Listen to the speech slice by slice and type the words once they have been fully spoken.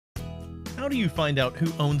How do you find out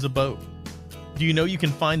who owns a boat? Do you know you can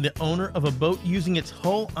find the owner of a boat using its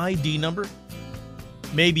hull ID number?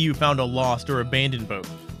 Maybe you found a lost or abandoned boat,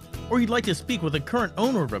 or you'd like to speak with a current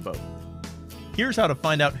owner of a boat. Here's how to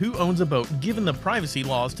find out who owns a boat given the privacy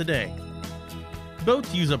laws today.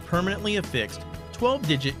 Boats use a permanently affixed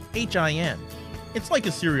 12-digit HIN. It's like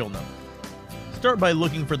a serial number. Start by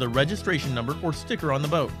looking for the registration number or sticker on the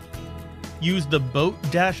boat. Use the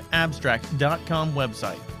boat-abstract.com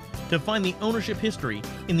website to find the ownership history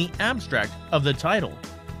in the abstract of the title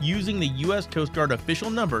using the U.S. Coast Guard official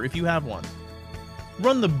number if you have one.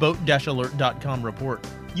 Run the boat-alert.com report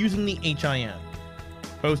using the HIN.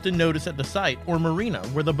 Post a notice at the site or marina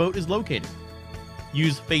where the boat is located.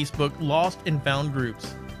 Use Facebook Lost and Found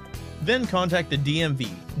groups. Then contact the DMV,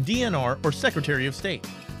 DNR, or Secretary of State.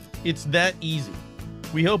 It's that easy.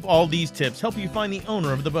 We hope all these tips help you find the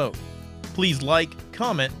owner of the boat. Please like,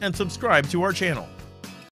 comment, and subscribe to our channel.